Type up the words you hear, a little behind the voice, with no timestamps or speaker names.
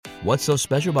What's so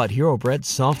special about Hero Bread's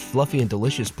soft, fluffy, and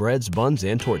delicious breads, buns,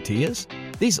 and tortillas?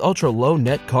 These ultra-low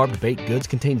net-carb baked goods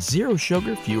contain zero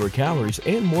sugar, fewer calories,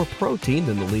 and more protein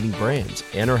than the leading brands,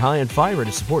 and are high in fiber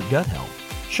to support gut health.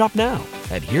 Shop now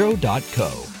at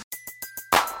Hero.co.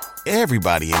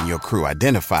 Everybody in your crew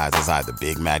identifies as either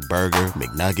Big Mac Burger,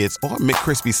 McNuggets, or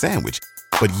McCrispy Sandwich.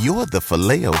 But you're the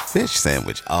Filet-O-Fish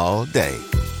Sandwich all day.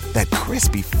 That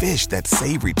crispy fish, that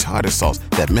savory tartar sauce,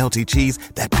 that melty cheese,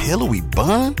 that pillowy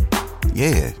bun.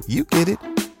 Yeah, you get it.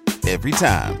 Every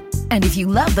time. And if you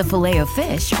love the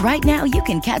Filet-O-Fish, right now you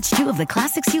can catch two of the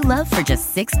classics you love for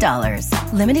just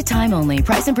 $6. Limited time only.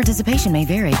 Price and participation may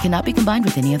vary. Cannot be combined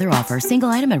with any other offer. Single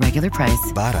item at regular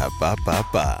price.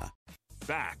 Ba-da-ba-ba-ba.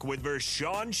 Back with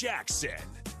Vershawn Jackson.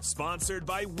 Sponsored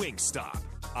by Wingstop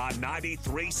on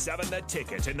 93.7 The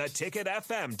Ticket and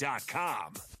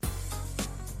theticketfm.com.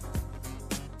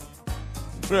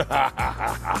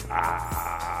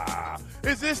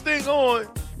 Is this thing on?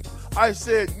 I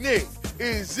said, Nick,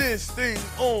 is this thing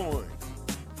on?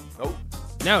 Nope.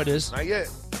 Now it is. Not yet.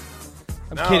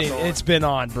 I'm Now kidding. it's on. It's been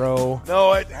on, bro.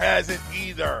 No, it hasn't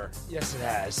either. Yes, it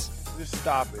has. Just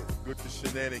stop it with the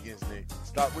shenanigans, Nick.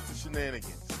 Stop with the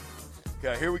shenanigans.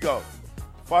 Okay, here we go.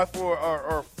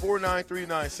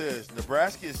 4939 says,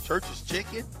 Nebraska is Church's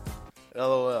chicken?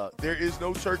 LOL. There is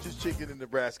no Church's chicken in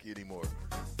Nebraska anymore.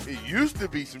 It used to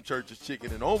be some Church's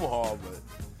chicken in Omaha, but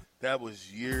that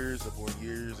was years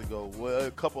ago. Well, a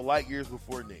couple light years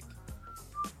before Nick.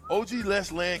 OG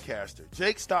Les Lancaster.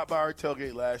 Jake stopped by our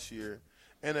tailgate last year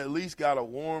and at least got a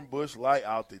warm Busch Light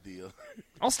out the deal.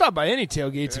 I'll stop by any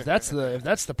tailgates if that's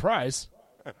the prize.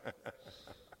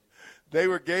 They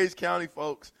were Gage County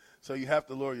folks, so you have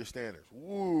to lower your standards.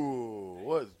 Ooh,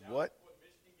 what?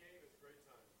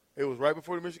 It was right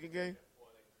before the Michigan game?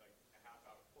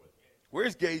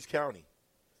 Where's Gage County?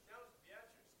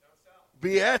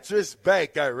 Beatrice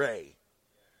Bakery.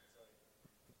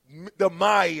 The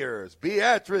Myers.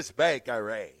 Beatrice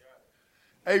Bakery.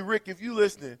 Hey, Rick, if you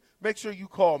listening, make sure you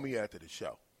call me after the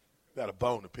show. Got a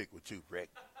bone to pick with you, Rick.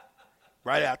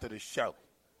 Right after the show.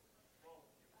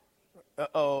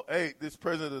 Hey, this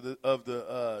president of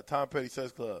the Tom Petty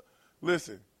Sex Club.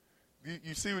 Listen,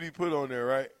 you see what he put on there,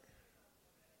 right?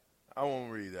 I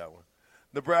won't read that one.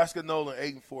 Nebraska Nolan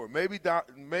 8-4. Maybe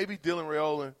Dylan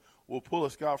Rayola will pull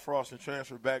a Scott Frost and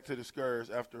transfer back to the Scurs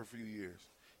after a few years.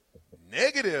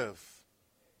 Negative.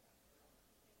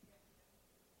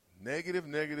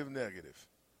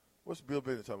 What's Bill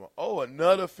Bennett talking about? Oh,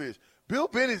 another fish. Bill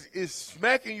Bennett is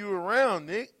smacking you around,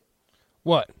 Nick.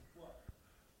 What?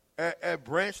 At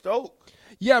Branched Oak.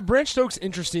 Yeah, Branched Oak's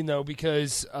interesting, though,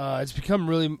 because it's become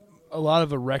really a lot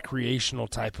of a recreational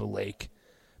type of lake.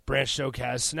 Branched Oak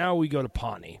has. So now we go to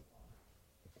Pawnee.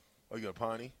 Oh, you go to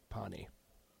Pawnee? Pawnee.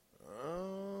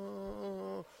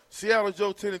 Seattle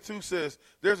Joe 10-2 says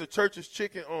there's a Church's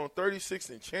Chicken on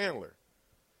 36th and Chandler.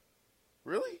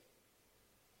 Really?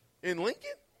 In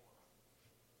Lincoln?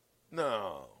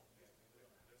 No.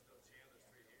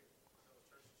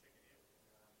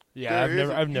 Yeah,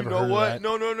 I've never heard of that.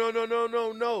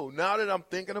 No. Now that I'm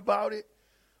thinking about it,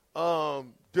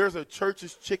 there's a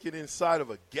Church's Chicken inside of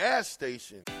a gas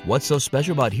station. What's so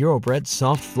special about Hero Bread's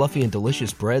soft, fluffy, and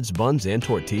delicious breads, buns, and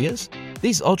tortillas?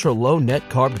 These ultra-low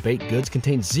net-carb baked goods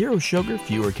contain zero sugar,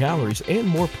 fewer calories, and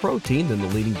more protein than the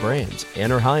leading brands,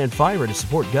 and are high in fiber to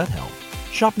support gut health.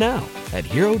 Shop now at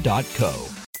Hero.co.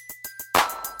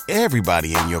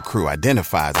 Everybody in your crew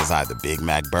identifies as either Big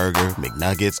Mac Burger,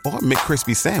 McNuggets, or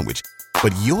McCrispy Sandwich.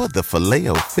 But you're the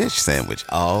Filet-O-Fish Sandwich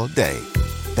all day.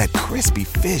 That crispy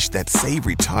fish, that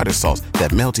savory tartar sauce,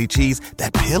 that melty cheese,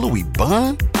 that pillowy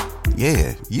bun.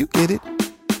 Yeah, you get it.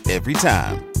 Every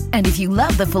time. And if you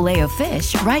love the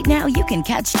Filet-O-Fish, right now you can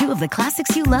catch two of the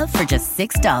classics you love for just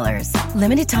 $6.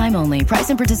 Limited time only. Price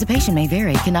and participation may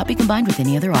vary. Cannot be combined with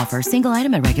any other offer. Single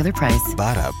item at regular price.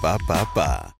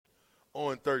 Ba-da-ba-ba-ba.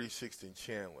 On 36th and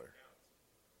Chandler.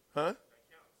 Huh?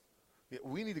 Yeah,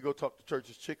 we need to go talk to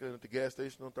Church's Chicken at the gas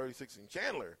station on 36th and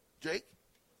Chandler. Jake?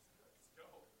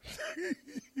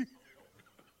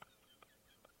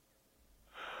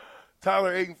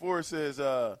 Tyler 8-4 says,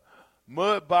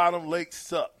 Mud Bottom Lake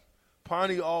suck.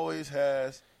 Pawnee always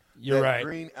has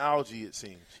green algae, it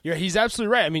seems. Yeah, he's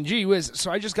absolutely right. I mean, gee whiz.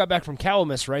 So I just got back from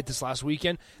Calamus, right, this last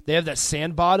weekend. They have that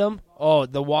sand bottom. Oh,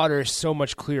 the water is so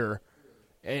much clearer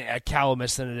at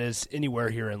Calamus than it is anywhere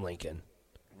here in Lincoln.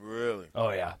 Really? Oh,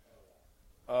 yeah.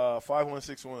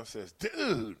 5161 says,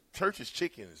 dude, Church's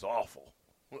Chicken is awful.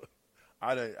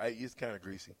 It's kind of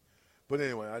greasy. But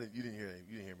anyway, you didn't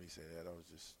hear me say that. I was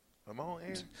just, am I on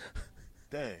air?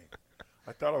 Dang.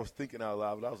 I thought I was thinking out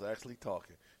loud, but I was actually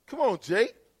talking. Come on,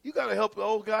 Jake. You got to help the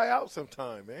old guy out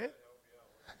sometime, man.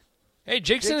 Hey,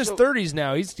 Jake's in his Jake- 30s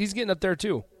now. He's getting up there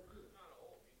too.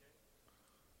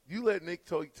 You let Nick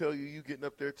tell you getting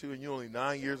up there too, and you're only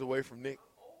 9 years away from Nick.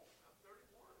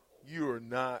 You are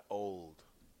not old.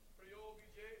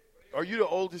 Are you the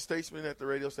oldest statesman at the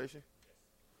radio station?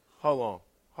 How long?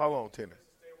 How long, Tanner?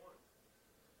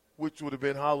 Which would have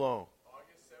been how long?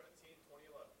 August 17,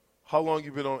 2011. How long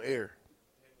you been on air? 10 years.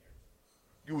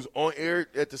 You was on air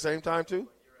at the same time too?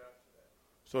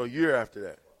 So a year after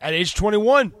that. At age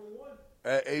 21.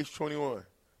 At age 21.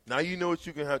 Now you know what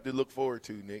you can have to look forward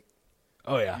to, Nick.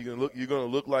 Oh yeah. You're gonna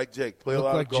look like Jake. Play Look a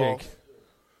lot like of golf.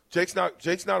 Jake.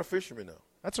 Jake's not a fisherman though.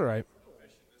 That's all right.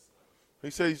 He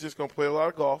said he's just gonna play a lot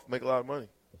of golf, make a lot of money.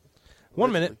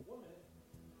 1 minute.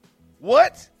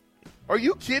 What? Are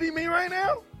you kidding me right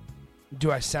now?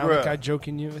 Do I sound Bruh. like I'm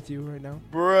joking with you right now?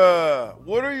 Bruh,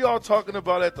 what are y'all talking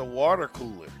about at the water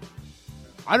cooler?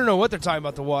 I don't know what they're talking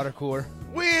about the water cooler.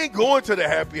 We ain't going to the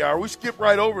happy hour. We skip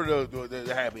right over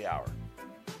the happy hour.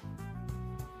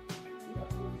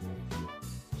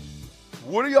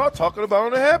 What are y'all talking about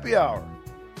on the happy hour?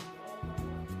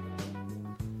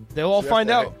 They'll all find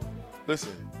out.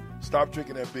 Listen, stop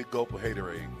drinking that big gulp of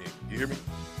haterade, Nick. You hear me?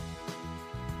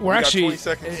 We're got actually 20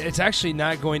 seconds. it's actually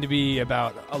not going to be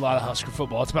about a lot of Husker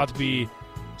football. It's about to be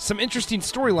some interesting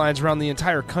storylines around the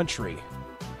entire country.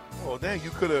 Oh, dang,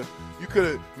 you could have,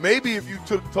 maybe if you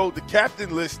told the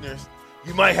captain listeners,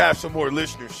 you might have some more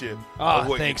listenership of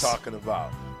what thanks. you're talking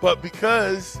about. But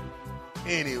because,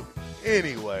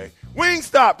 anyway,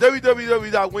 Wingstop,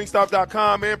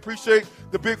 www.wingstop.com, man. Appreciate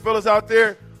the big fellas out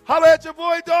there. Holla at your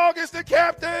boy, dog. It's the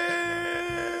captain.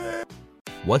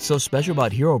 What's so special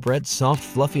about Hero Bread's soft,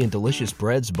 fluffy, and delicious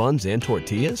breads, buns, and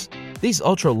tortillas? These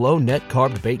ultra-low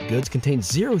net-carb baked goods contain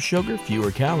zero sugar,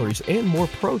 fewer calories, and more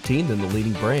protein than the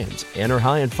leading brands, and are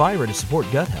high in fiber to support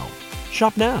gut health.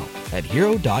 Shop now at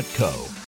Hero.co.